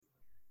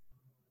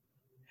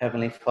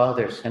Heavenly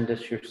Father, send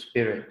us your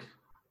Spirit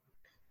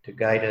to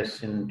guide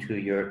us into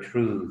your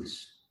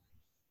truths,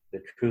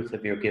 the truth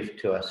of your gift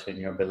to us in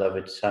your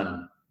beloved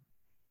Son,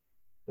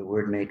 the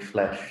Word made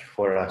flesh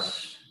for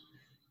us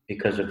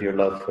because of your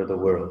love for the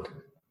world.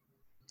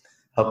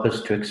 Help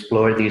us to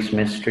explore these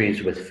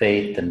mysteries with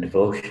faith and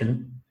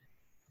devotion.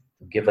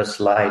 Give us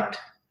light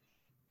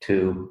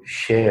to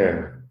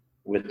share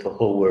with the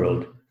whole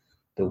world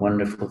the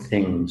wonderful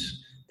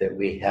things that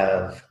we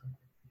have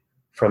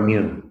from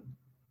you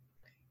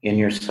in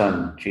your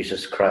Son,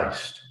 Jesus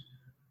Christ,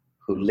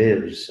 who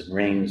lives and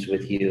reigns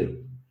with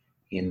you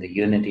in the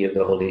unity of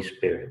the Holy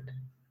Spirit,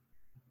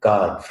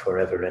 God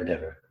forever and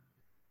ever.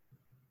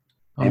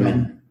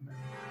 Amen.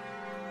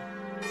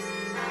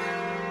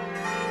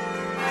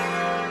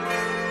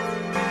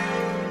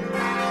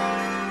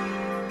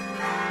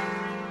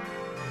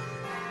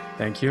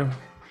 Thank you.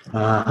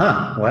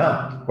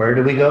 Well, where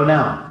do we go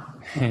now?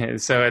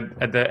 So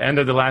at the end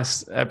of the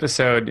last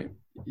episode,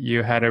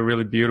 you had a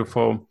really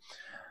beautiful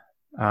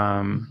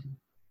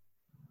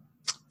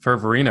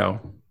fervorino.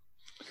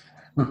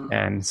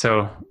 And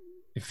so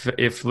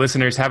if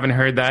listeners haven't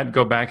heard that,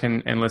 go back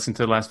and listen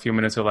to the last few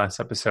minutes of the last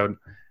episode,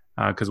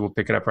 because we'll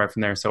pick it up right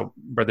from there. So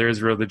Brother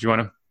Israel, did you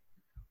want to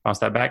bounce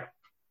that back?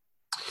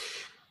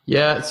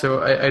 Yeah,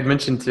 so I'd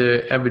mentioned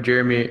to Abba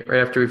Jeremy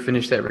right after we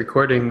finished that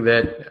recording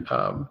that,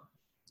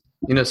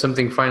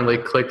 something finally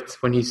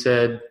clicked when he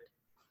said,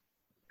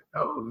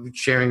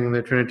 sharing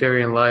the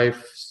Trinitarian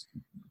life,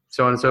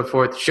 so on and so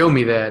forth, show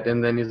me that.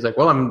 And then he's like,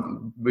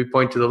 we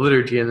point to the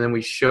liturgy and then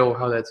we show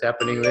how that's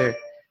happening there.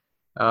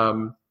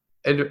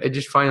 It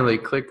just finally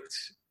clicked.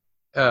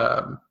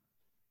 One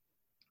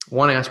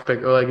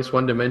aspect,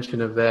 one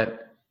dimension of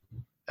that,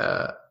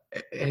 and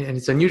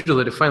it's unusual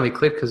that it finally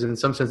clicked because in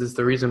some sense it's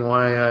the reason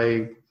why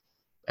I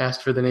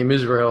asked for the name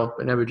Israel,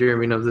 and Abba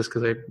Jeremy knows this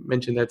because I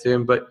mentioned that to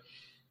him. But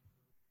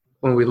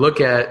when we look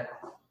at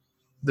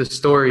the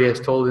story as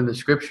told in the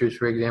scriptures,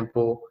 for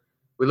example,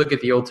 we look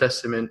at the Old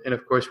Testament, and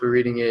of course we're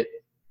reading it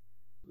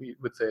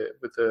with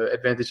the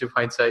advantage of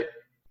hindsight,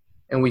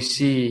 and we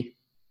see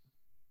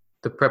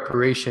the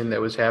preparation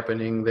that was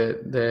happening,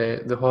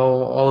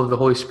 all of the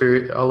Holy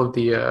Spirit, all of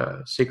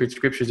the sacred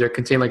scriptures there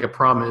contain like a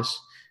promise.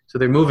 So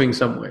they're moving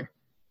somewhere.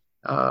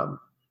 And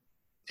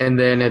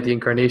then at the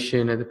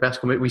incarnation, at the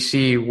Paschal, we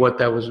see what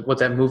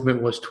that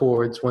movement was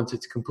towards once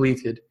it's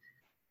completed.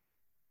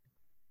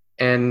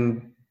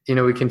 And,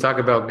 we can talk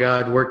about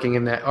God working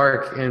in that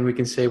ark, and we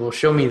can say, well,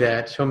 show me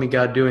that. Show me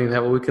God doing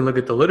that. Well, we can look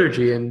at the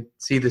liturgy and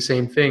see the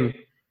same thing.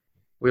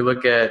 We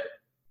look at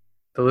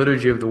the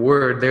liturgy of the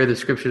Word. There the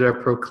scriptures are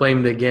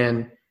proclaimed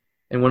again.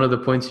 And one of the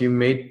points you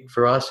made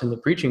for us in the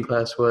preaching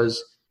class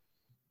was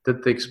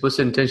that the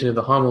explicit intention of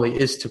the homily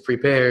is to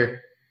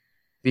prepare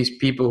these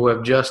people who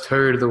have just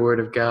heard the Word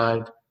of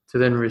God to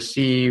then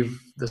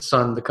receive the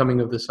Son, the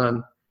coming of the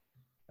Son,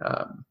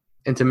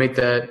 and to make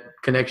that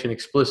connection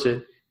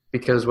explicit.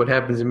 Because what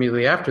happens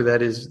immediately after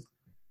that is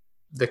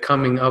the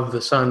coming of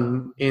the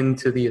Son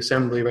into the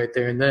assembly right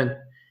there and then.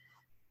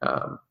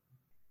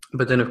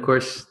 But then, of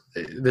course,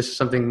 this is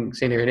something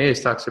St.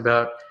 Irenaeus talks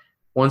about.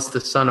 Once the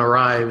Son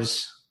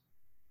arrives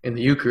in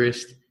the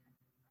Eucharist,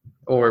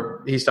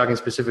 or he's talking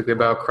specifically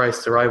about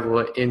Christ's arrival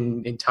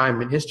in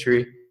time and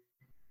history,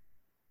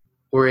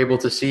 we're able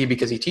to see,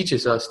 because he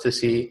teaches us to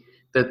see,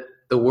 that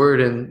the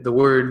Word,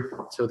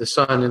 so the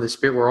Son and the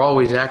Spirit, were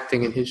always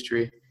acting in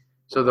history.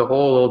 So the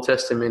whole Old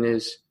Testament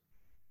is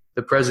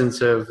the presence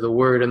of the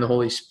Word and the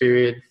Holy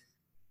Spirit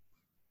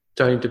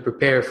trying to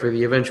prepare for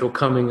the eventual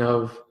coming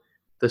of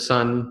the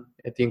Son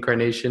at the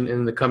incarnation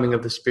and the coming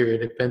of the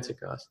Spirit at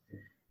Pentecost.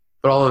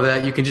 But all of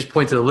that, you can just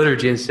point to the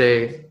liturgy and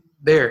say,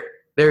 there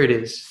it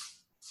is.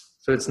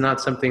 So it's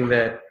not something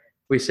that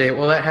we say,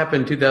 well, that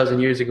happened 2,000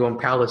 years ago in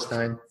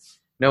Palestine.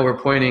 No, we're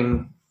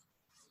pointing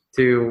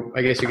to,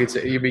 I guess you could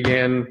say, you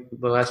began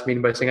the last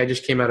meeting by saying, I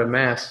just came out of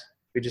Mass.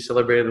 We just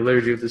celebrated the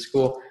liturgy of the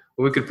school.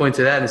 But we could point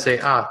to that and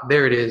say,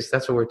 there it is.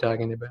 That's what we're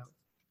talking about.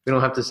 We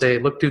don't have to say,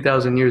 look,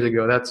 2,000 years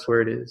ago, that's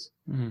where it is.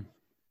 Mm-hmm.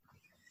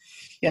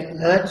 Yeah,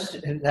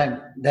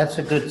 that's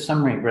a good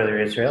summary, Brother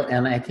Israel.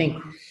 And I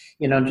think,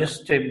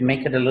 just to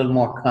make it a little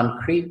more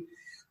concrete,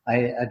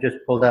 I just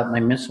pulled out my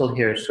missal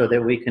here so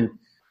that we can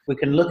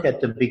look at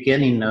the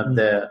beginning of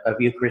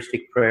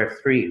Eucharistic Prayer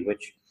 3,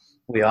 which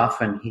we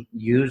often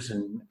use,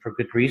 and for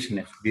good reason.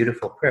 It's a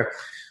beautiful prayer.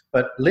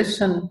 But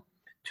listen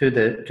to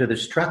the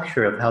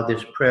structure of how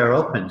this prayer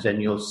opens,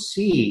 and you'll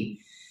see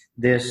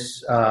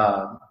this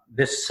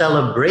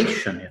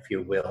celebration, if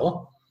you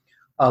will,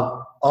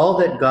 of all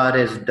that God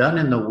has done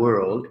in the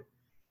world,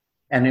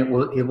 and it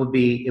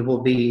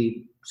will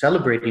be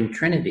celebrating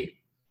Trinity.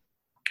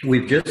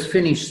 We've just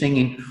finished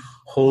singing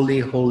 "Holy,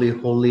 Holy,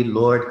 Holy,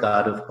 Lord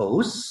God of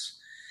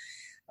Hosts,"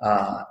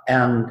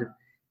 and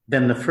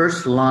then the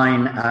first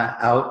line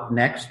out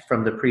next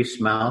from the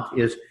priest's mouth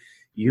is,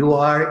 "You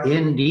are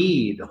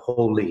indeed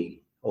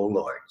holy, O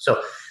Lord."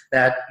 So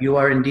that "you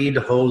are indeed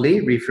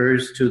holy"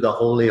 refers to the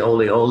holy,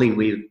 holy, holy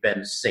we've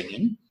been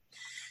singing.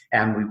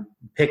 And we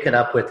pick it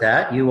up with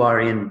that. "You are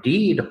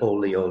indeed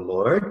holy, O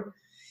Lord."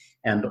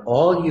 and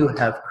all you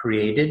have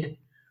created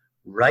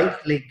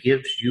rightly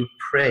gives you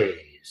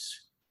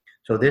praise.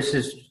 So this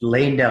is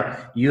laying down.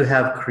 You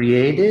have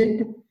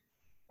created,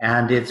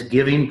 and it's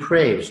giving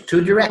praise.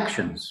 Two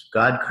directions.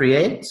 God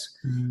creates,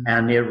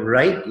 and it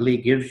rightly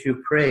gives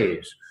you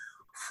praise.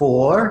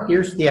 For,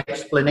 here's the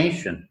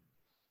explanation,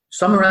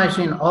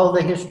 summarizing all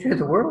the history of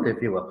the world,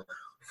 if you will.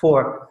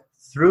 For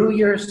through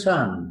your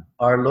Son,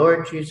 our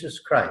Lord Jesus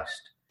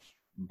Christ,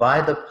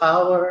 by the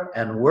power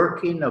and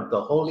working of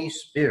the Holy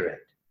Spirit,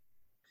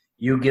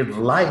 you give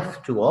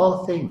life to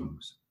all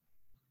things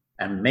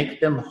and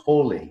make them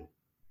holy.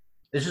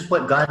 This is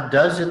what God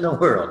does in the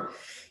world.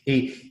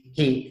 He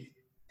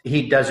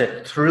does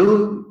it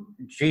through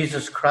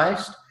Jesus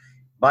Christ,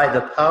 by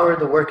the power of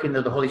the working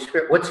of the Holy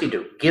Spirit. What's he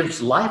do?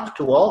 Gives life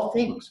to all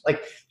things.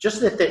 Like,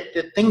 just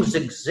that things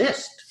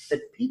exist,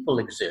 that people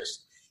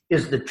exist,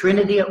 is the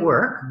Trinity at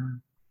work.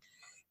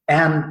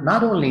 And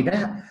not only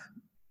that,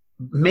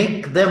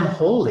 make them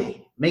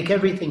holy. Make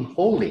everything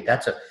holy.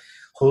 That's a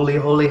holy,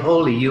 holy,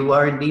 holy. You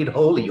are indeed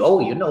holy. Oh,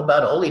 you know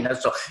about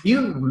holiness, so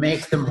you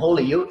make them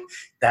holy.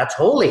 That's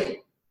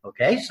holy.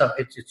 Okay, so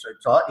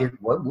it's all.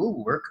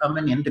 We're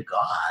coming into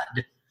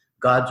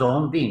God's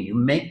own being.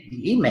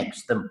 He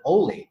makes them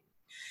holy,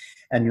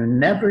 and you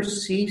never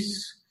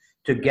cease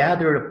to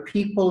gather a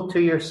people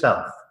to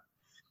yourself.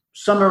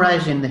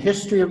 Summarizing the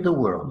history of the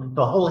world,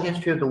 the whole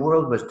history of the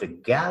world was to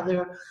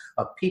gather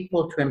a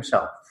people to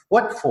himself.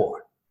 What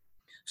for?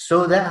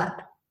 So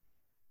that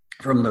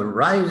from the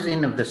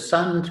rising of the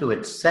sun to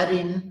its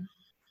setting,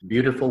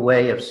 beautiful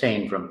way of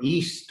saying from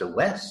east to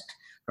west,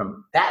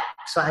 from that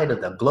side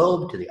of the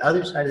globe to the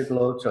other side of the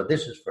globe. So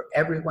this is for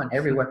everyone,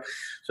 everywhere.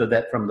 So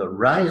that from the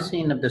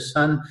rising of the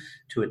sun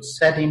to its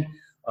setting,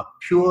 a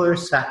pure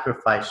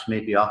sacrifice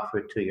may be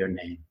offered to your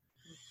name.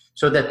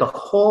 So that the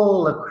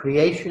whole of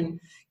creation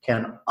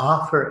can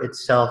offer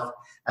itself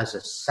as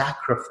a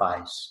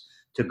sacrifice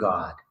to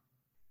God.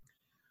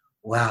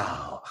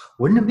 Wow,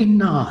 wouldn't it be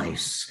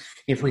nice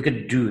if we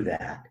could do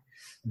that?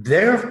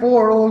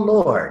 Therefore, O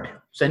Lord,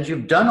 since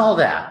you've done all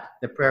that,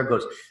 the prayer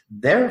goes,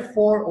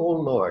 therefore, O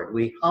Lord,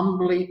 we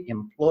humbly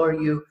implore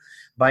you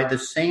by the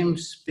same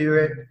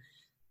Spirit,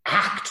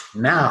 act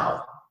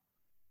now.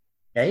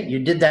 Okay, you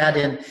did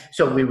that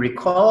so we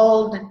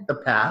recalled the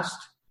past,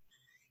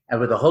 and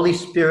with the Holy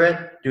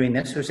Spirit doing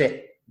this, we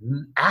say,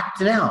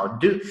 act now.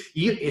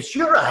 It's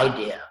your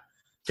idea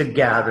to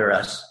gather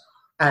us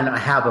and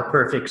have a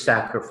perfect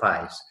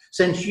sacrifice.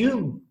 Since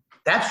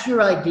that's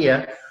your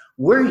idea,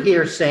 we're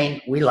here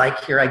saying we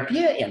like your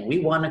idea and we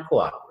want to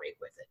cooperate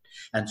with it.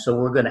 And so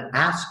we're going to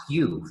ask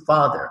you,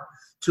 Father,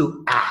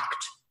 to act.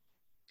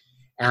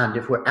 And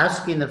if we're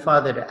asking the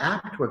Father to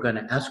act, we're going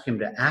to ask him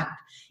to act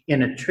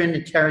in a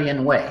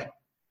Trinitarian way.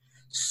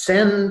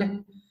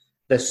 Send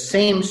the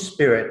same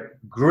Spirit,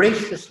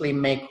 graciously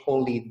make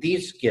holy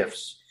these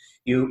gifts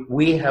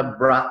we have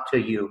brought to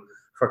you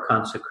for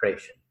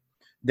consecration.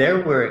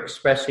 There we're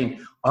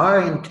expressing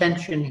our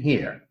intention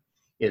here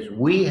is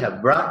we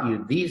have brought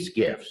you these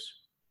gifts,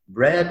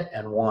 bread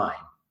and wine,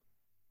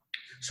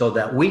 so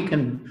that we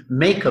can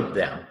make of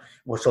them,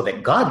 or so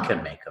that God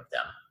can make of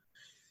them,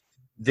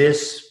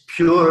 this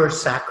pure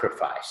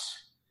sacrifice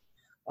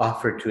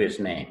offered to his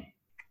name.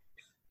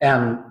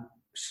 And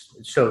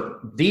so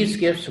these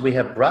gifts we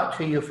have brought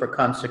to you for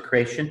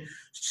consecration,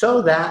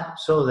 so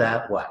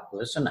that what?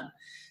 Listen up.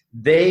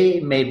 They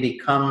may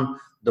become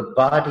the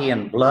body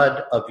and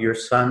blood of your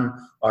Son,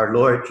 our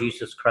Lord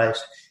Jesus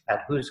Christ,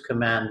 at whose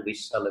command we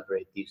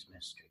celebrate these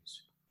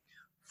mysteries.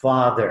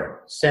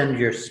 Father, send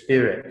your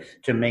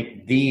Spirit to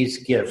make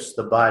these gifts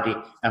the body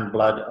and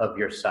blood of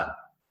your Son.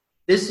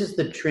 This is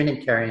the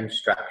Trinitarian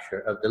structure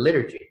of the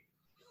liturgy.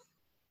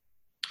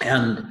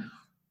 And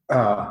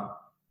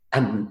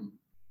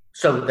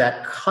so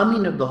that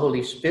coming of the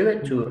Holy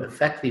Spirit to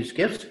effect these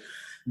gifts,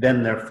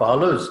 then there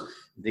follows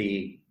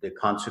the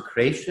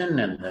consecration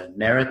and the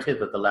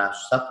narrative of the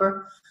Last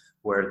Supper,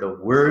 where the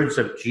words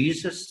of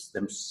Jesus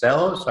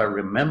themselves are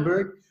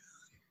remembered,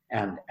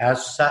 and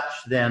as such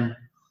then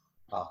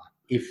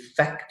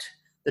effect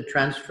the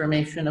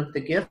transformation of the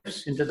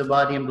gifts into the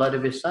body and blood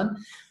of his Son.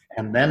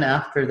 And then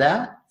after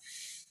that,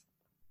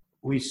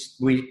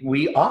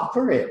 we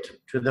offer it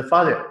to the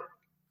Father.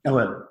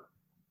 Well,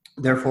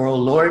 therefore, O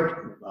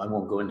Lord, I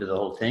won't go into the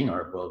whole thing,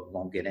 or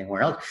won't get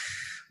anywhere else.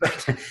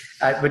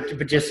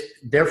 But just,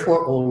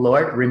 therefore, O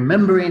Lord,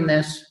 remembering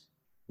this,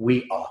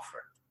 we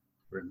offer.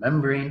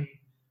 Remembering,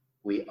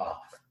 we offer.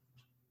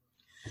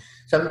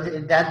 So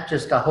that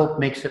just, I hope,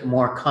 makes it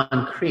more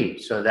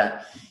concrete so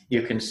that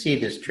you can see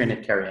this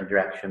Trinitarian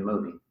direction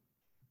moving.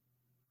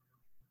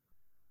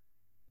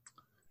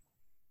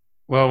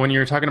 Well, when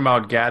you're talking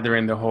about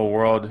gathering the whole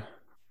world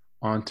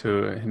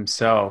onto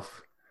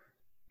himself,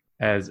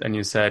 and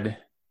you said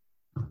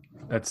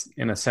that's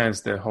in a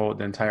sense the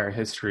entire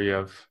history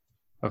of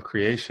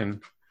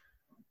creation,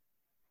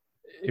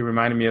 it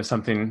reminded me of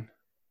something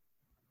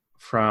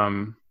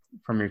from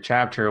your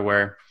chapter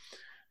where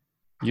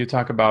you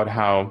talk about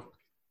how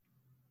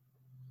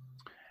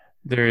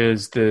there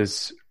is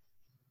this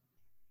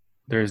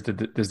there's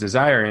this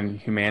desire in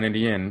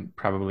humanity and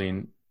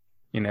probably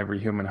in every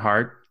human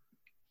heart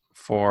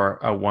for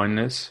a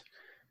oneness.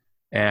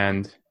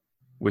 And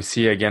we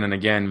see again and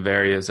again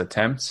various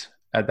attempts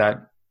at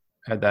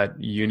that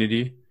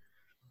unity.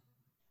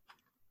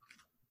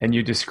 And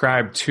you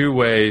describe two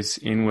ways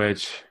in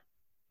which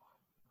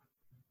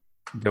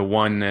the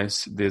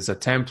oneness, this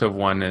attempt of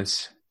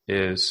oneness,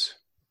 is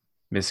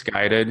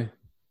misguided,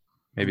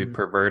 maybe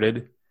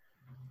perverted.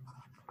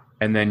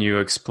 And then you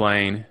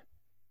explain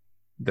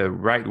the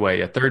right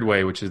way, a third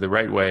way, which is the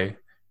right way,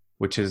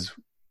 which is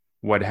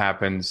what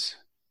happens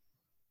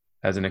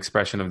as an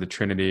expression of the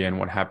Trinity and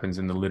what happens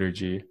in the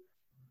liturgy.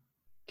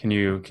 Can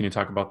you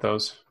talk about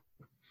those?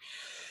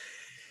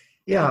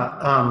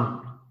 Yeah.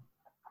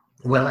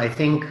 Well, I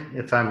think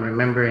if I'm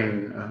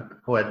remembering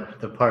what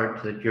the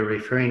part that you're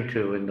referring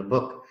to in the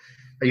book,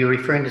 are you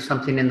referring to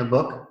something in the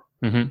book?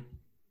 Mm-hmm.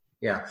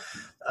 Yeah.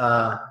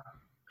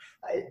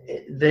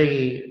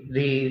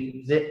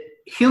 The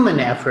human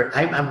effort,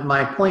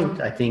 my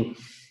point, I think,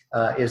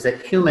 is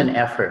that human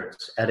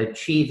efforts at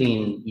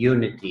achieving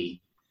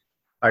unity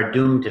are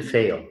doomed to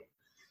fail,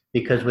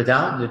 because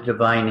without the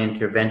divine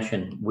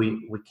intervention,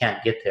 we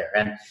can't get there.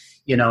 And,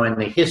 in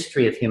the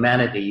history of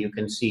humanity, you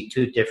can see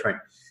two different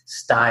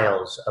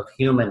styles of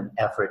human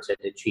efforts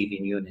at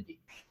achieving unity.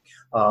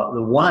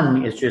 The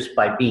one is just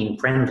by being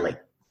friendly.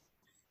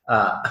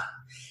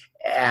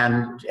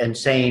 And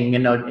saying,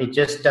 it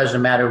just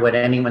doesn't matter what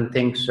anyone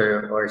thinks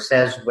or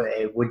says.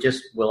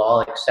 We'll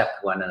all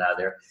accept one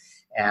another,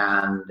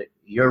 and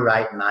you're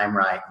right and I'm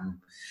right. And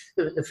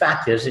the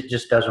fact is, it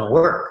just doesn't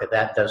work.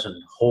 That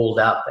doesn't hold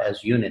up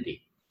as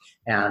unity,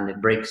 and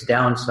it breaks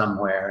down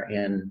somewhere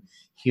in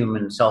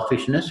human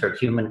selfishness or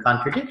human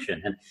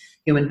contradiction. And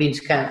human beings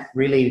can't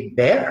really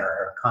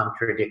bear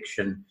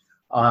contradiction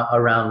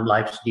around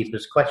life's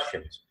deepest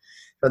questions.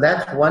 So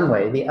that's one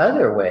way. The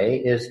other way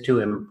is to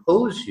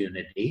impose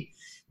unity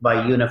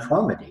by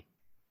uniformity.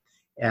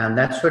 And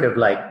that's sort of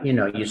like,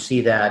 you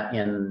see that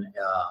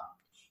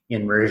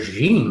in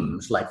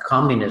regimes like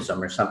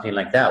communism or something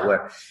like that,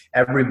 where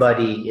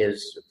everybody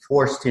is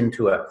forced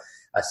into a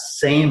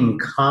same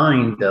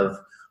kind of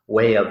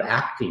way of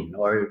acting.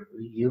 Or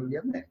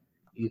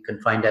you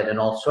can find that in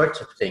all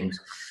sorts of things,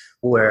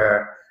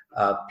 where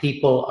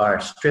people are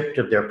stripped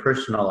of their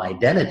personal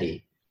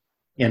identity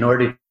in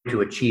order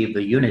to achieve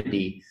the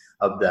unity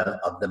of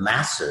the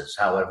masses,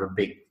 however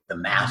big the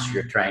mass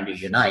you're trying to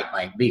unite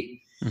might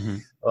be. Mm-hmm.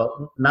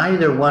 Well,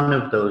 neither one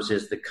of those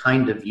is the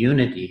kind of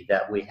unity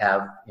that we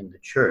have in the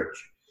church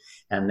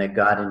and that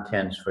God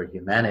intends for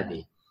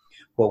humanity.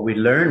 What we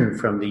learn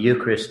from the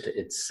Eucharist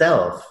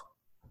itself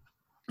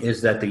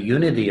is that the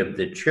unity of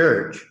the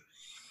church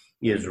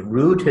is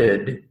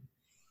rooted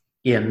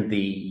in the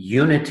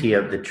unity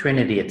of the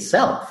Trinity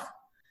itself.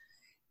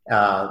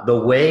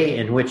 The way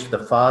in which the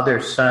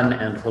Father, Son,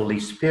 and Holy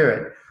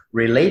Spirit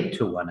relate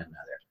to one another.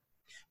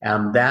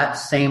 And that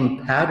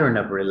same pattern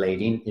of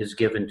relating is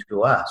given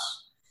to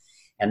us.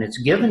 And it's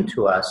given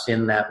to us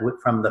in that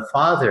from the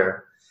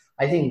Father.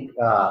 I think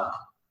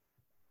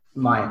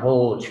my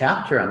whole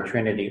chapter on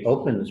Trinity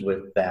opens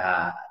with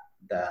that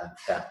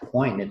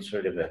point. It's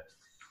sort of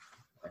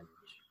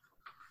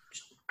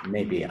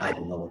maybe, I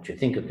don't know what you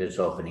think of this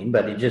opening,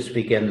 but it just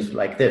begins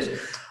like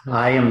this.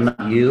 I am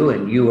not you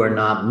and you are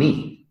not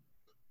me.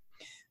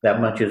 That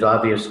much is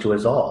obvious to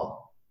us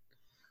all.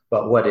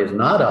 But what is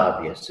not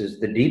obvious is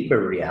the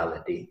deeper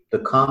reality, the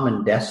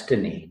common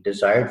destiny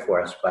desired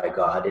for us by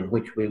God, in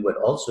which we would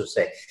also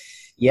say,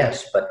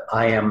 yes, but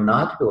I am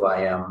not who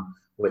I am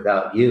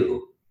without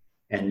you,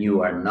 and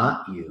you are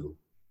not you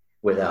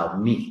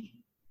without me.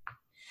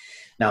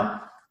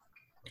 Now,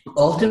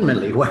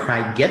 ultimately, where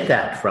I get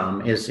that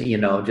from is,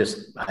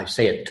 just I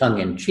say it tongue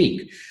in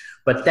cheek,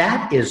 but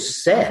that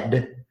is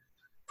said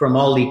from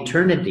all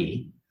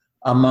eternity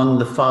among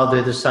the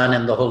Father, the Son,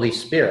 and the Holy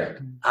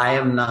Spirit. I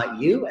am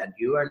not you, and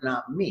you are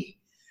not me,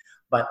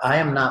 but I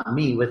am not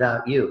me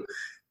without you.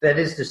 That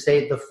is to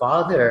say, the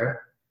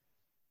Father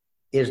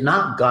is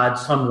not God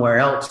somewhere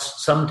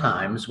else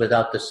sometimes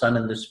without the Son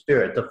and the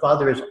Spirit. The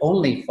Father is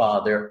only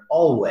Father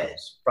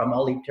always, from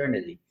all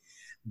eternity,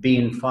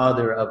 being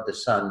Father of the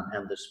Son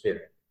and the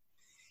Spirit.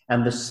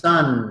 And the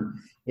Son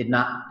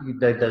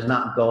does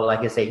not go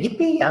like I say,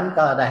 yippee, I'm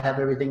God, I have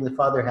everything the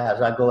Father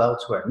has, I go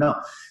elsewhere. No,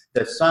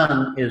 the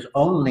Son is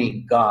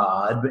only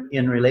God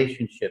in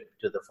relationship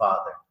to the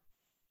Father,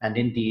 and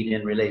indeed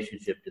in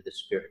relationship to the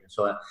Spirit, and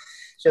so on.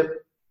 So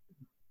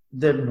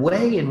the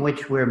way in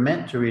which we're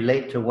meant to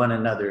relate to one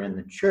another in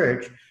the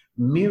church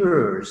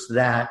mirrors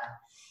that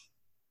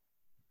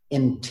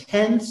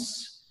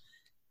intense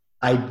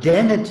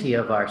identity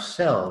of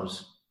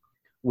ourselves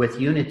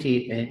with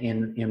unity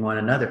in one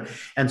another.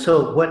 And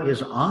so what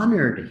is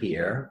honored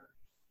here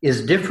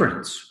is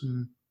difference.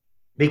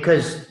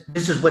 Because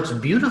this is what's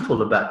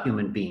beautiful about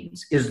human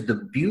beings, is the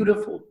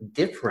beautiful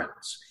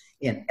difference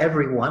in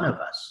every one of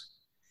us.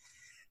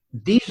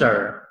 These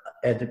are,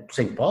 as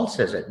St. Paul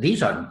says it,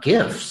 these are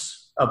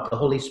gifts of the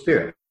Holy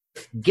Spirit.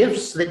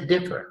 Gifts that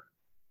differ.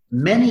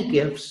 Many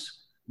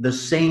gifts, the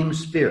same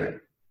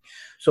Spirit.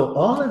 So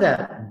all of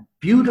that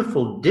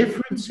beautiful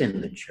difference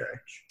in the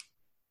church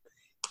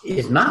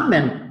is not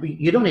meant,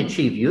 you don't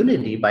achieve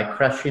unity by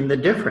crushing the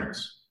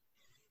difference.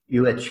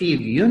 You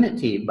achieve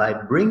unity by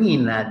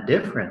bringing that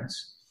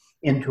difference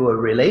into a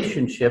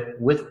relationship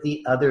with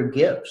the other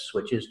gifts,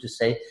 which is to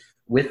say,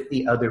 with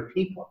the other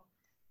people.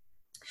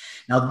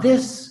 Now,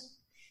 this,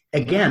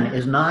 again,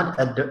 is not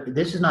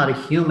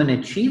a human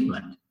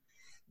achievement.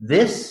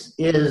 This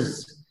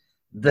is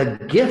the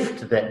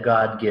gift that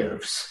God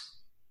gives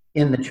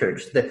in the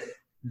church. The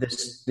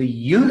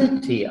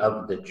unity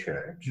of the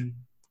church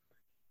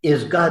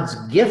is God's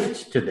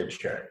gift to the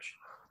church.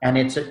 And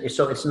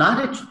it's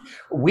not,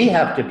 we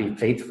have to be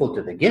faithful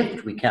to the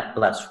gift. We can't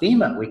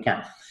blaspheme it.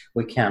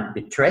 We can't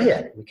betray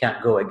it. We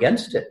can't go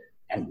against it.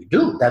 And we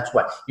do. That's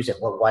why you say,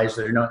 well, why is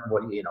there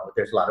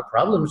there's a lot of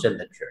problems in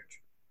the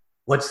church.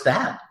 What's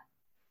that?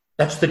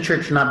 That's the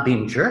church not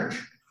being church.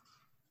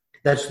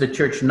 That's the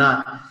church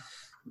not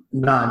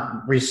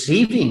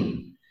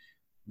receiving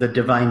the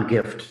divine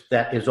gift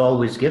that is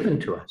always given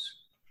to us.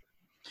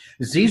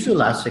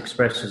 Zizulas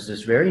expresses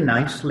this very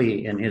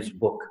nicely in his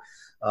book,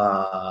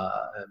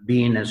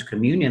 Being as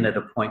Communion, at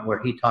a point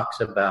where he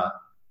talks about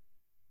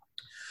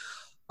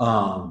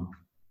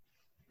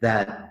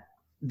that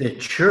the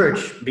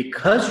church,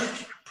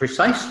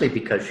 precisely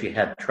because she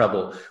had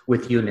trouble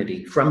with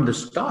unity from the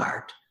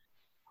start,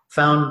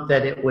 found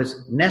that it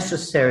was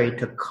necessary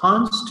to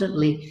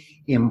constantly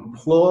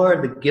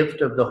implore the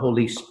gift of the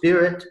Holy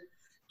Spirit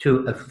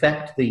to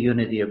affect the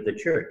unity of the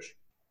church.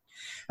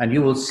 And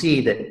you will see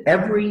that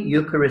every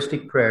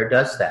Eucharistic prayer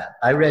does that.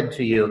 I read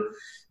to you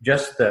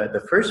just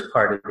the first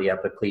part of the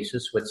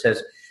epiclesis, which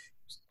says,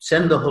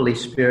 send the Holy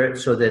Spirit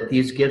so that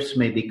these gifts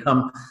may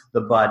become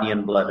the body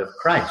and blood of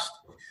Christ.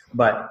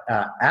 But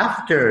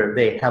after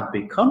they have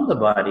become the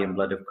body and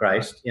blood of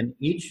Christ, in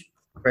each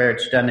prayer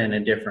it's done in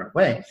a different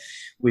way.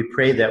 We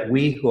pray that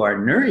we who are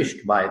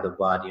nourished by the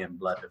body and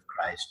blood of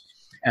Christ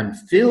and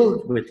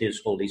filled with his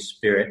Holy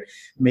Spirit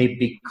may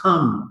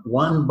become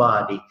one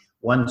body,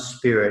 one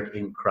spirit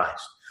in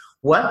Christ.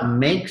 What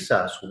makes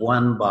us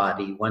one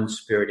body, one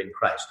spirit in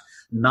Christ?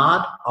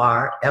 Not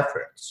our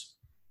efforts.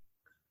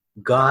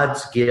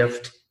 God's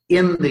gift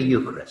in the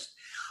Eucharist.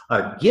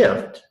 A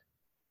gift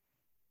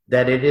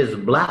that it is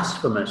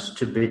blasphemous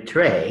to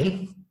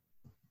betray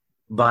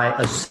by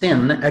a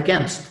sin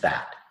against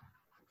that.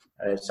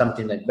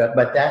 Something that,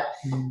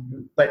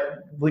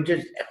 but we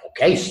just,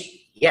 okay,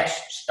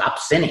 yes, stop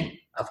sinning,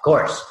 of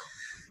course.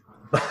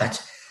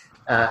 But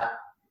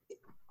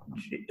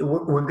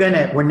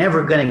we're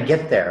never gonna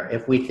get there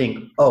if we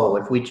think,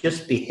 if we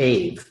just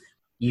behave,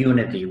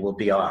 unity will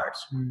be ours.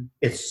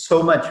 It's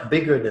so much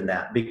bigger than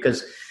that,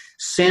 because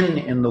sin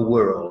in the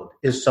world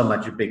is so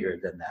much bigger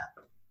than that.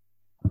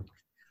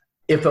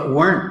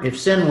 If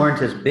sin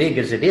weren't as big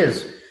as it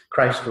is,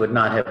 Christ would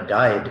not have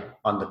died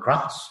on the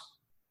cross.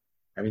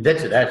 I mean,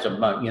 that's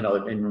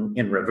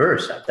in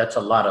reverse, that's a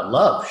lot of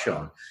love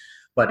shown.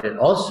 But it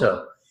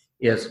also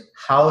is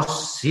how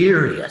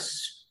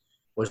serious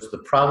was the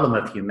problem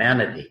of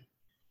humanity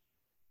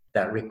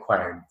that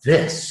required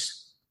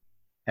this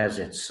as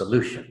its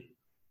solution.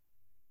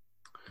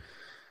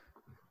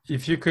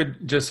 If you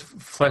could just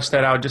flesh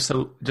that out just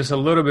a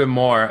little bit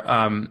more,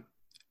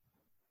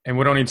 and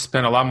we don't need to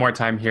spend a lot more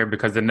time here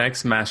because the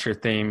next master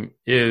theme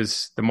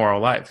is the moral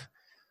life.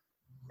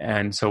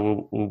 And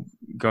so we'll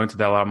go into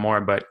that a lot more,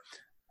 but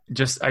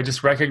I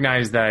just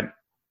recognize that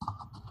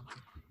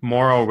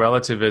moral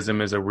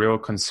relativism is a real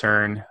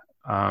concern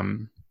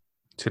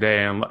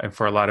today, and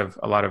for a lot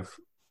of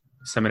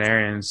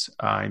seminarians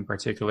in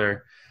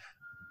particular.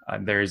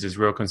 There is this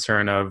real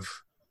concern of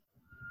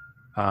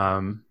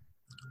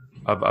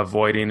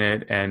avoiding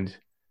it, and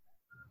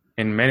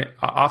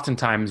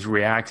oftentimes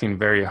reacting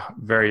very,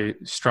 very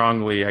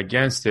strongly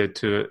against it,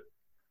 to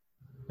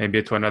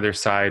another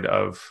side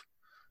of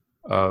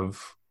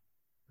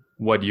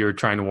what you're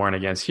trying to warn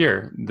against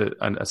here,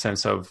 a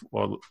sense of,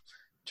 well,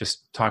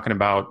 just talking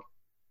about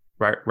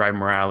right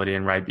morality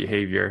and right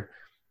behavior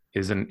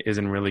isn't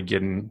really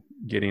getting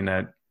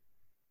at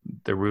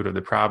the root of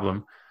the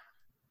problem.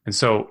 And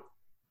so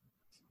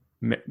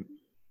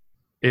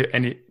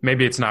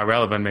maybe it's not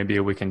relevant. Maybe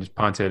we can just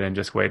punt it and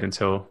just wait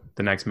until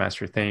the next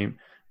master theme.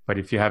 But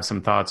if you have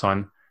some thoughts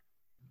on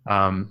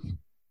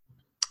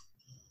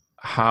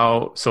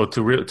how, so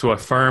to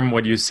affirm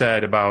what you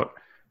said about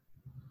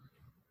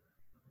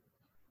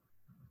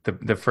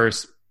the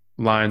first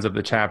lines of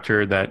the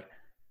chapter, that,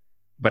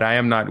 but I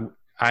am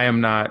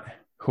not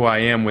who I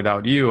am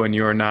without you, and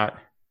you are not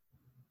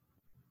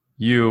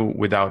you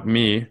without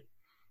me.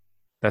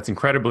 That's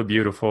incredibly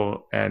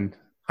beautiful. And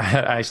I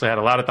actually had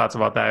a lot of thoughts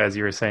about that as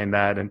you were saying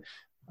that, and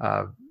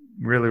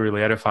really,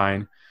 really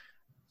edifying.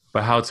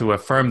 But how to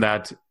affirm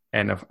that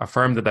and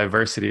affirm the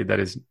diversity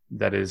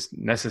that is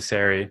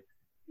necessary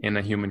in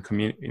a human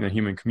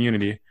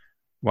community,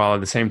 while at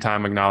the same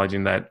time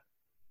acknowledging that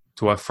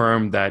to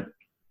affirm that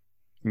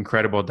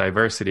incredible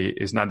diversity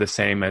is not the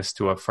same as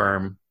to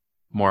affirm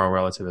moral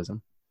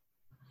relativism.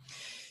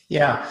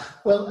 Yeah,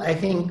 well, I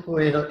think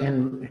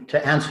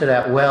to answer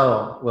that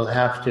well, we'll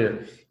have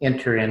to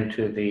enter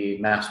into the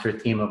master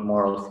theme of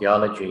moral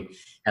theology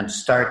and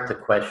start the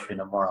question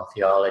of moral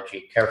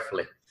theology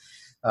carefully.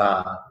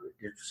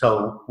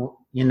 So,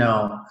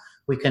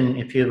 we can,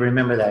 if you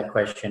remember that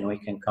question, we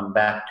can come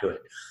back to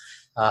it.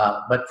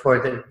 But for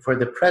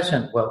the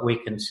present, what we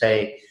can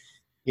say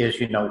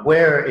is,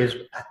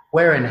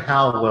 where and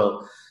how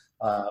will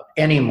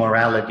any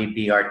morality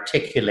be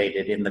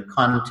articulated in the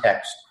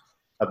context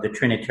of the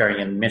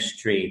Trinitarian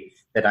mystery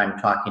that I'm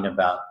talking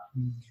about,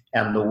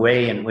 and the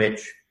way in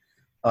which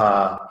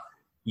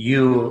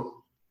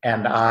you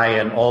and I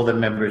and all the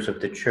members of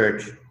the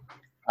church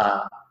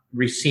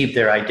receive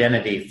their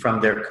identity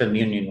from their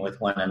communion with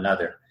one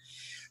another.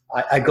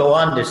 I go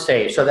on to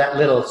say, so that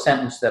little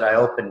sentence that I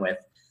open with,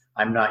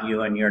 I'm not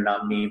you and you're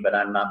not me, but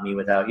I'm not me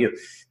without you.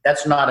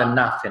 That's not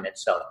enough in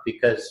itself,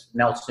 because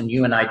Nelson,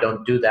 you and I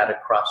don't do that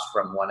across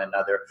from one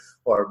another,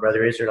 or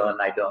Brother Israel and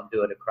I don't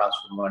do it across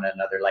from one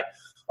another. Like,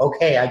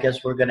 okay, I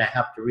guess we're going to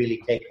have to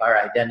really take our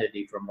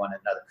identity from one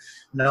another.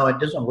 No, it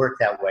doesn't work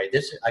that way.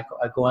 I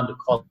go on to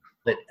call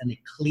it an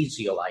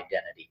ecclesial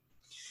identity.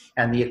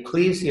 And the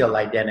ecclesial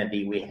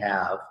identity we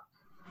have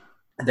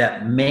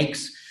that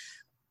makes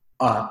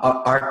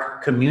our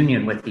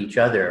communion with each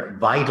other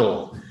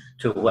vital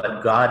to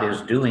what God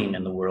is doing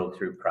in the world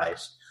through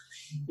Christ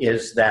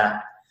is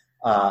that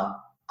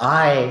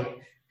I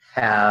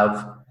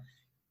have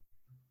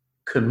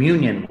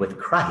communion with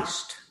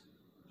Christ,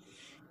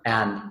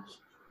 and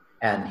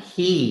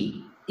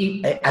he,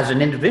 as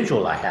an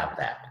individual, I have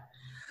that,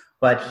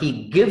 but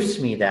he gives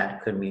me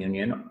that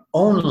communion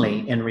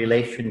only in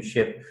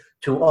relationship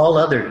to all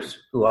others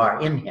who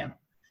are in him.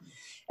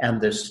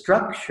 And the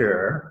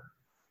structure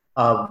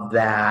of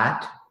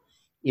that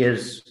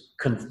is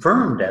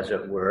confirmed, as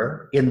it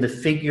were, in the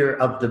figure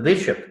of the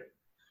bishop,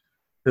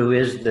 who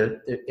is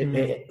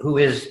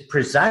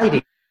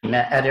presiding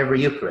at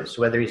every Eucharist,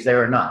 whether he's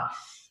there or not.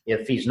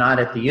 If he's not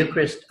at the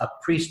Eucharist, a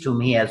priest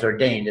whom he has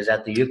ordained is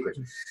at the Eucharist.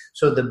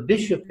 So the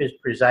bishop is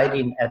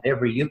presiding at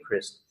every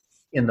Eucharist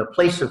in the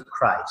place of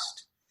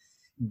Christ,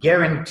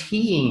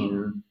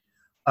 guaranteeing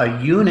a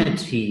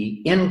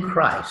unity in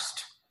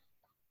Christ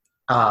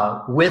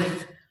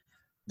with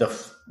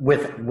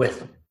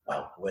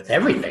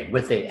everything,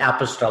 with the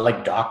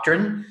apostolic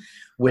doctrine,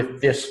 with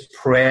this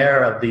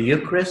prayer of the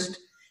Eucharist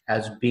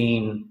as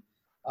being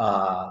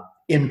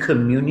in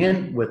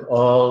communion with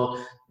all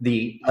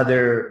the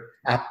other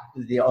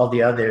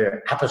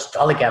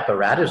apostolic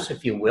apparatus,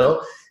 if you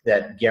will,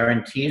 that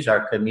guarantees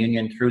our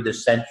communion through the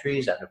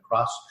centuries and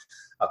across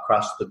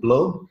the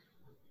globe.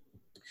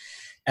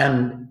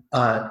 And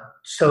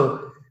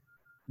so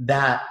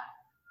that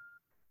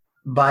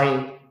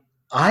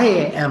I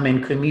am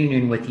in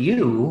communion with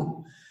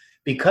you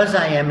because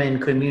I am in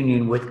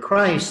communion with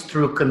Christ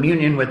through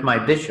communion with my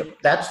bishop.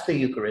 That's the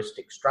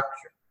Eucharistic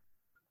structure.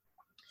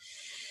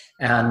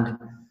 And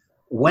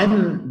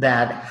when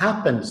that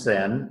happens,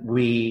 then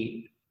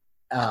we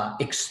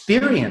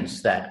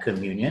experience that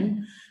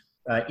communion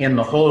in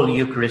the whole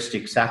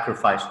Eucharistic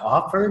sacrifice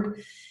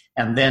offered,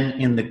 and then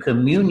in the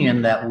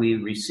communion that we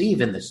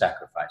receive in the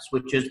sacrifice,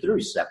 which is the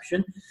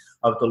reception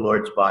of the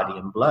Lord's body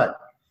and blood,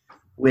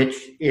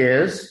 which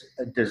is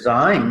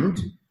designed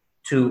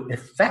to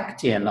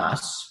effect in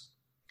us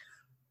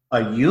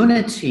a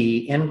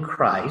unity in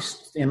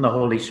Christ, in the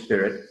Holy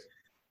Spirit,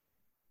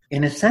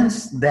 in a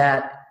sense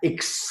that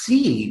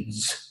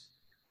exceeds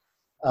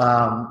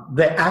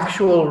the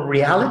actual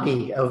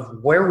reality of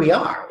where we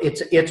are.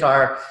 It's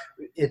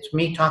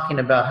me talking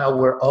about how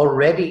we're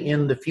already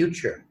in the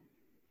future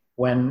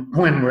when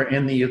we're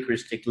in the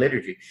Eucharistic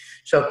liturgy.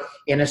 So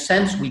in a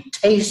sense, we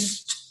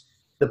taste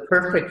the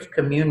perfect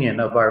communion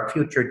of our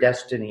future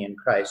destiny in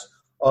Christ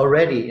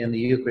already in the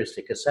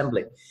Eucharistic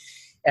assembly.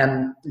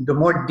 And the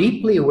more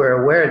deeply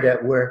we're aware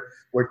that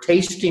we're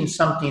tasting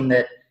something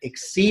that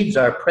exceeds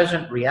our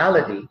present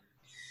reality,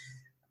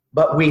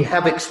 but we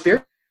have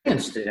experienced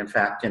it, in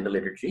fact, in the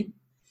liturgy,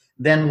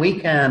 then we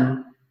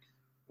can,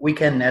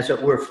 as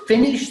it were,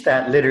 finish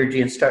that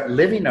liturgy and start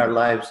living our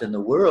lives in the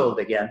world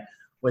again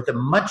with a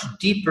much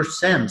deeper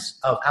sense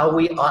of how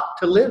we ought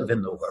to live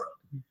in the world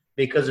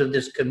because of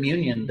this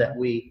communion that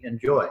we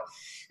enjoy.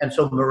 And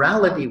so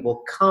morality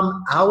will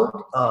come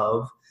out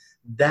of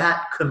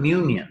that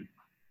communion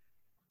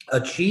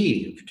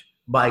achieved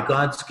by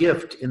God's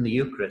gift in the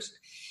Eucharist.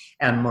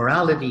 And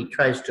morality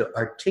tries to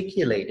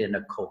articulate in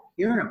a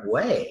coherent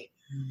way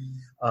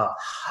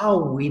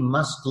how we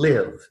must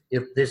live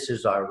if this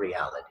is our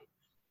reality.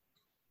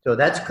 So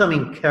that's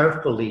coming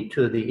carefully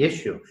to the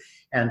issue.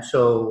 And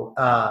so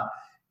that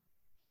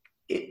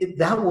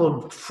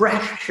will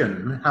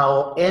freshen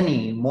how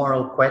any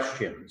moral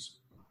questions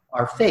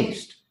are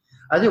faced.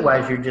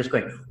 Otherwise, you're just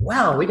going,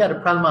 wow, we got a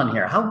problem on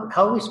here. How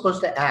are we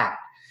supposed to act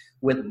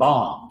with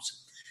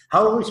bombs?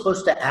 How are we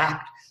supposed to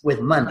act with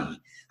money?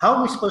 How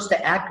are we supposed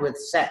to act with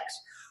sex?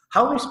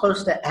 How are we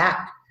supposed to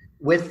act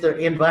with the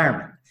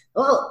environment?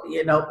 Well,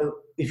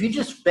 if you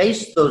just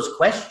face those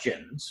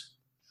questions,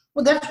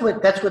 well, that's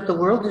what the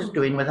world is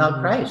doing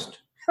without Christ.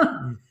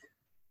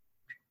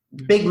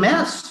 Big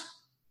mess,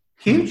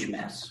 huge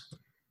mess.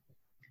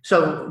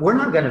 So we're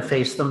not going to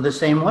face them the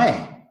same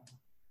way.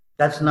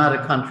 That's not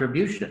a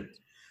contribution.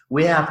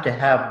 We have to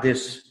have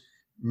this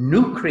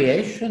new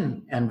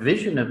creation and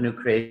vision of new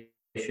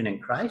creation in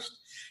Christ.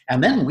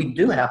 And then we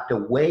do have to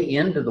weigh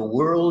into the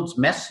world's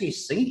messy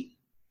scene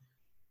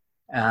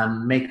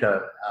and make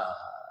a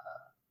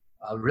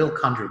real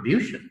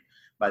contribution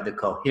by the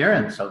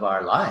coherence of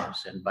our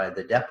lives and by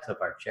the depth of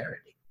our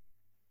charity.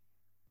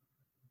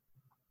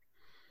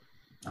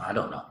 I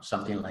don't know,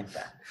 something like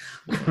that.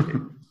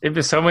 It'd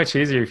be so much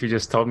easier if you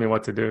just told me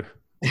what to do.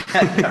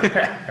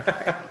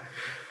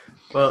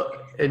 Well,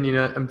 and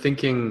I'm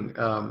thinking,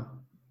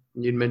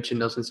 you'd mentioned,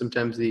 Nelson,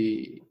 sometimes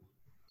the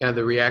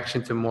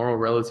reaction to moral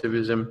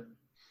relativism,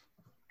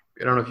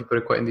 I don't know if you put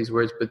it quite in these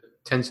words, but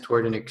tends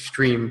toward an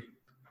extreme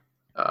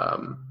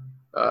of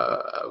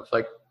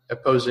like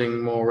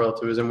opposing moral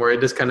relativism, where it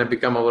does kind of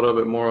become a little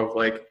bit more of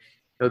like,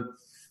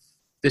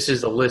 this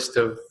is a list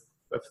of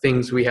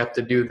things we have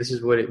to do. This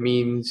is what it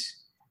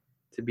means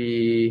to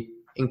be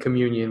in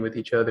communion with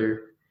each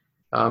other.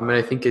 And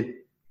I think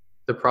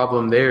the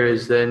problem there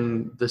is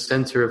then the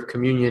center of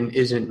communion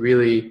isn't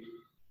really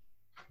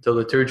the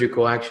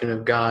liturgical action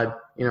of God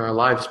in our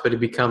lives, but it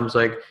becomes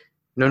like,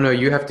 no,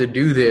 you have to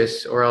do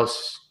this or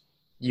else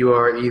you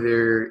are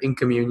either in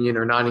communion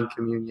or not in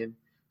communion.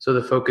 So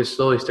the focus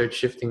slowly starts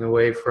shifting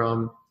away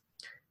from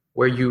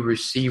where you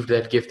received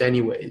that gift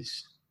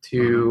anyways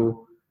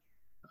to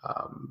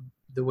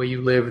the way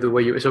you live,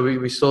 so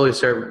we slowly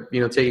start,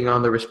 taking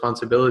on the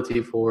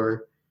responsibility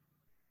for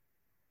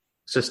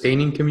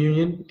sustaining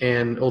communion,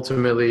 and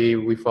ultimately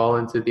we fall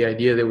into the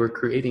idea that we're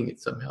creating it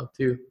somehow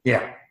too.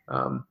 Yeah.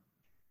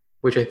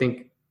 Which I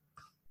think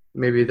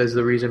maybe that's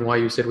the reason why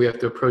you said we have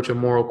to approach a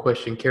moral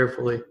question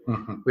carefully.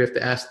 Mm-hmm. We have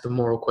to ask the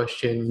moral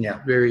question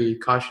very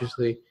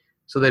cautiously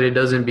so that it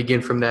doesn't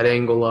begin from that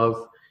angle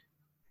of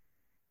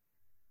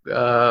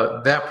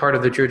that part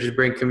of the church is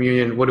breaking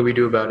communion. What do we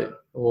do about it?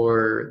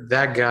 Or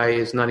that guy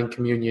is not in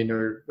communion,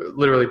 or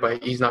literally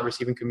he's not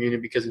receiving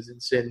communion because he's in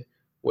sin.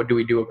 What do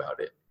we do about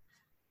it?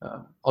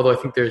 Although I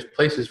think there's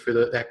places for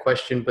that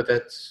question, but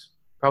that's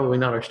probably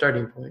not our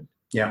starting point.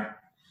 Yeah.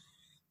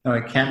 No,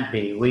 it can't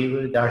be.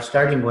 Our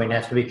starting point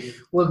has to be,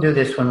 we'll do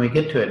this when we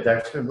get to it.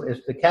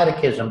 The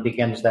Catechism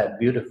begins that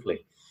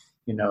beautifully,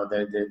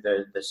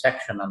 the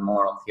section on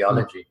moral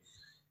theology.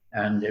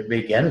 And it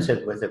begins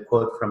it with a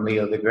quote from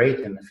Leo the Great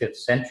in the 5th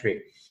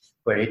century,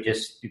 where he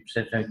says,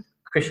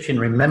 Christian,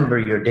 remember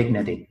your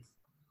dignity.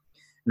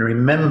 And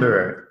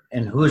remember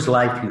in whose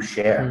life you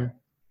share.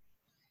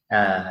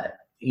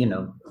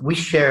 We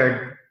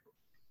share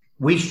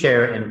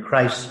in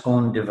Christ's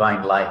own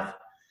divine life.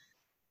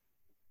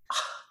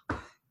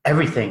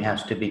 Everything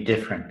has to be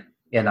different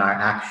in our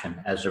action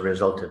as a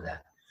result of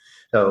that.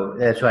 So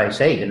that's why I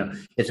say,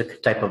 it's a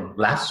type of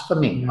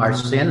blasphemy. Our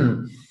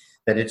sin,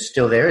 that it's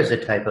still there, is a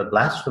type of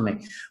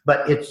blasphemy.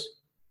 But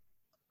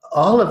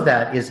all of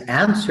that is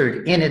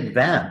answered in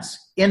advance,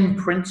 in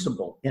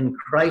principle, in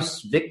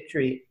Christ's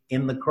victory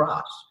in the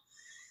cross.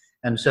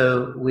 And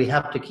so we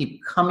have to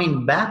keep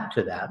coming back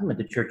to that, and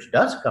the church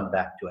does come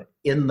back to it,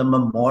 in the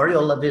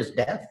memorial of his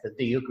death that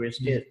the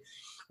Eucharist is.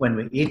 When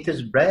we eat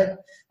this bread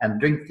and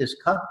drink this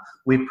cup,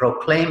 we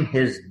proclaim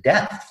his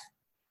death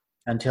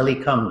until he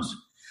comes.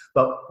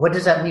 But what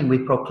does that mean? We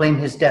proclaim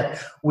his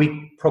death.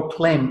 We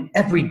proclaim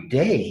every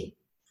day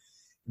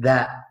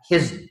that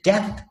his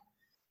death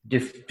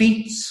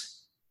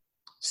defeats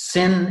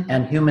sin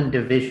and human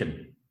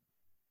division.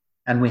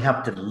 And we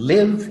have to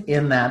live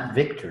in that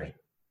victory.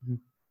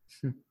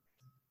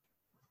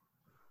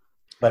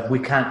 But we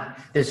can't,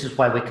 this is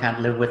why we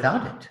can't live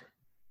without it.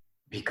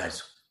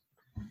 Because,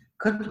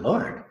 good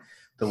Lord,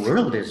 the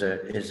world it's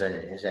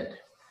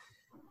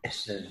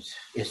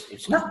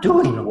not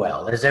doing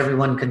well, as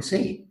everyone can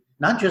see.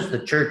 Not just the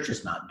church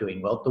is not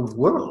doing well, the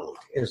world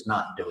is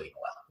not doing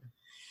well.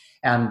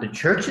 And the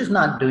church is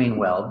not doing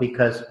well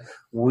because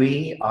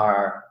we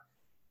are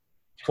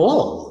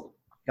full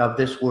of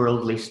this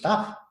worldly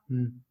stuff.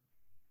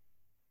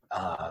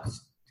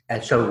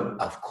 And so,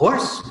 of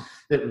course,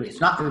 it's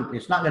not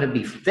going to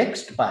be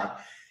fixed by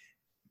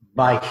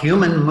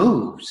human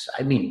moves.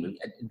 I mean,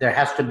 there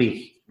has to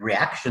be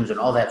reactions and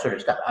all that sort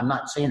of stuff. I'm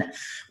not saying that.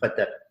 But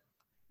that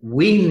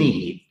we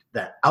need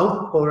the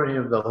outpouring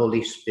of the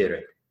Holy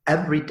Spirit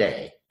every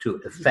day to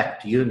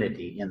effect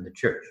unity in the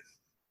church.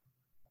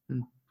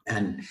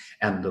 And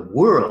the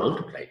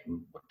world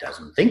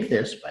doesn't think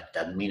this, but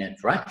doesn't mean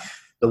it's right.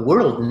 The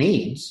world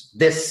needs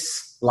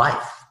this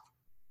life.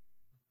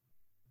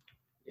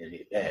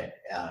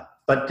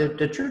 But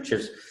the church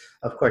is,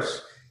 of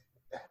course,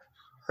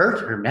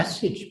 hurt her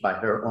message by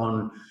her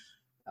own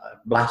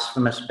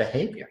blasphemous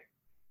behavior.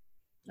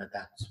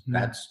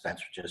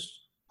 That's just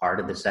part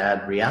of the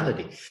sad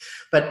reality.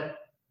 But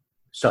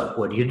so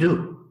what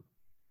do?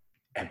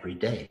 Every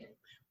day,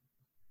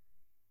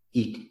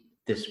 eat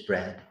this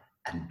bread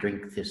and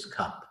drink this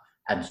cup,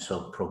 and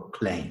so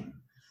proclaim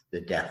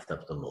the death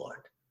of the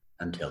Lord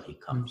until he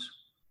comes.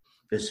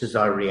 This is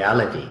our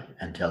reality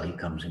until he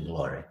comes in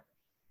glory.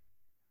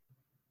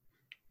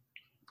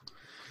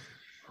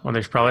 Well,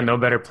 there's probably no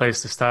better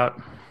place to stop.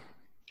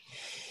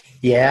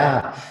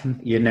 Yeah,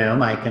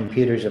 my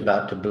computer's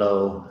about to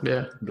blow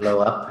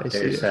up.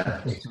 It's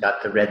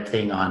got the red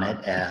thing on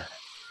it.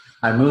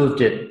 I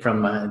moved it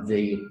from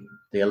the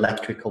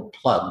electrical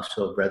plug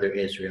so Brother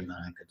Israel and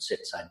I could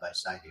sit side by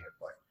side here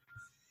for it.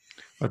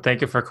 Well,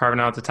 thank you for carving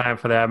out the time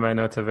for that. I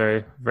know it's a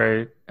very,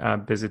 very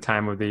busy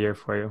time of the year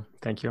for you.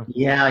 Thank you.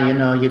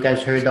 Yeah, you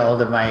guys heard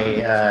all of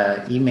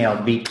my email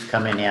beeps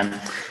coming in.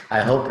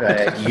 I hope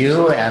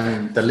you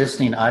and the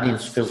listening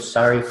audience feel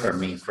sorry for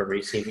me for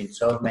receiving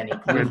so many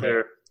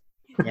emails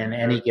in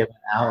any given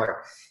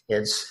hour.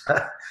 It's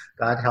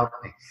God help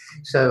me.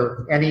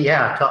 So,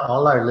 to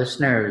all our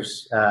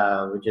listeners,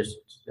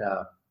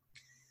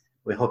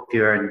 we hope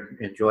you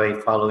enjoy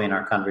following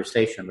our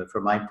conversation. But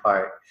for my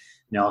part,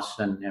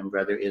 Nelson and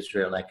Brother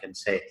Israel, I can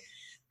say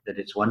that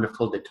it's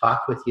wonderful to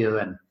talk with you,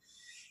 and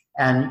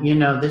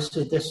this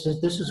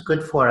is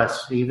good for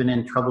us even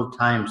in troubled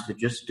times to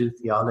just do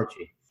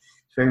theology.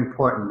 It's very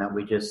important that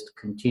we just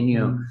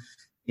continue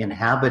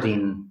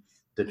inhabiting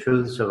the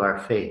truths of our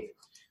faith,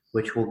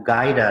 which will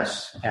guide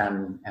us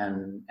and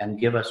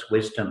give us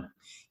wisdom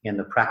in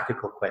the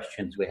practical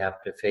questions we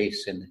have to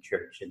face in the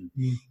church in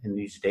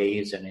these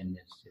days and in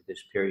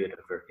this period of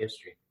our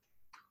history.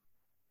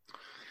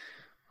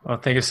 Well,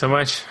 thank you so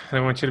much. I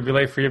don't want you to be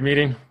late for your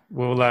meeting.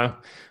 We'll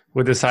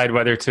decide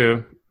whether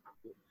to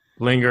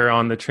linger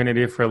on the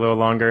Trinity for a little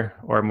longer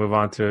or move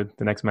on to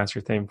the next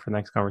master theme for the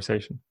next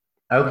conversation.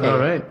 Okay. All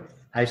right.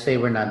 I say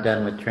we're not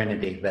done with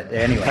Trinity, but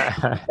anyway.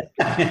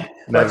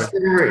 What's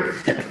the word?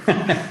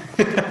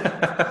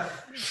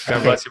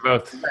 God bless you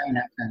both.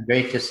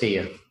 Great to see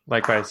you.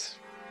 Likewise.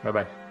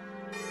 Bye-bye.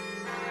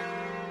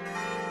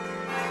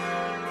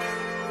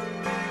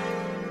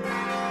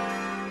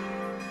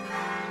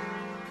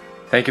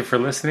 Thank you for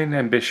listening,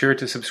 and be sure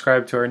to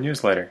subscribe to our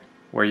newsletter,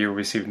 where you'll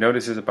receive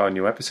notices about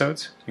new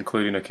episodes,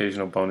 including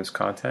occasional bonus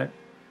content,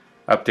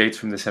 updates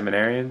from the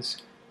seminarians,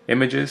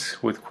 images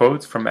with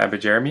quotes from Abba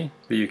Jeremy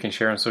that you can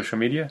share on social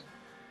media,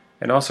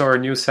 and also our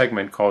new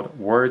segment called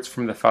Words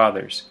from the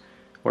Fathers,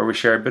 where we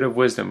share a bit of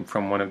wisdom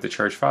from one of the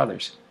church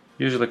fathers,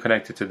 usually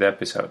connected to the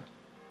episode.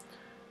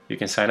 You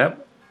can sign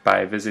up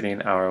by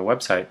visiting our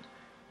website,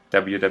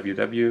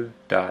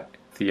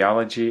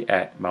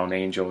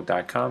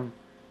 www.theology@mountangel.com,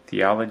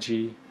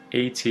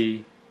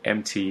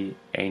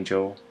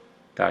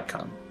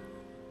 theology@mtangel.com.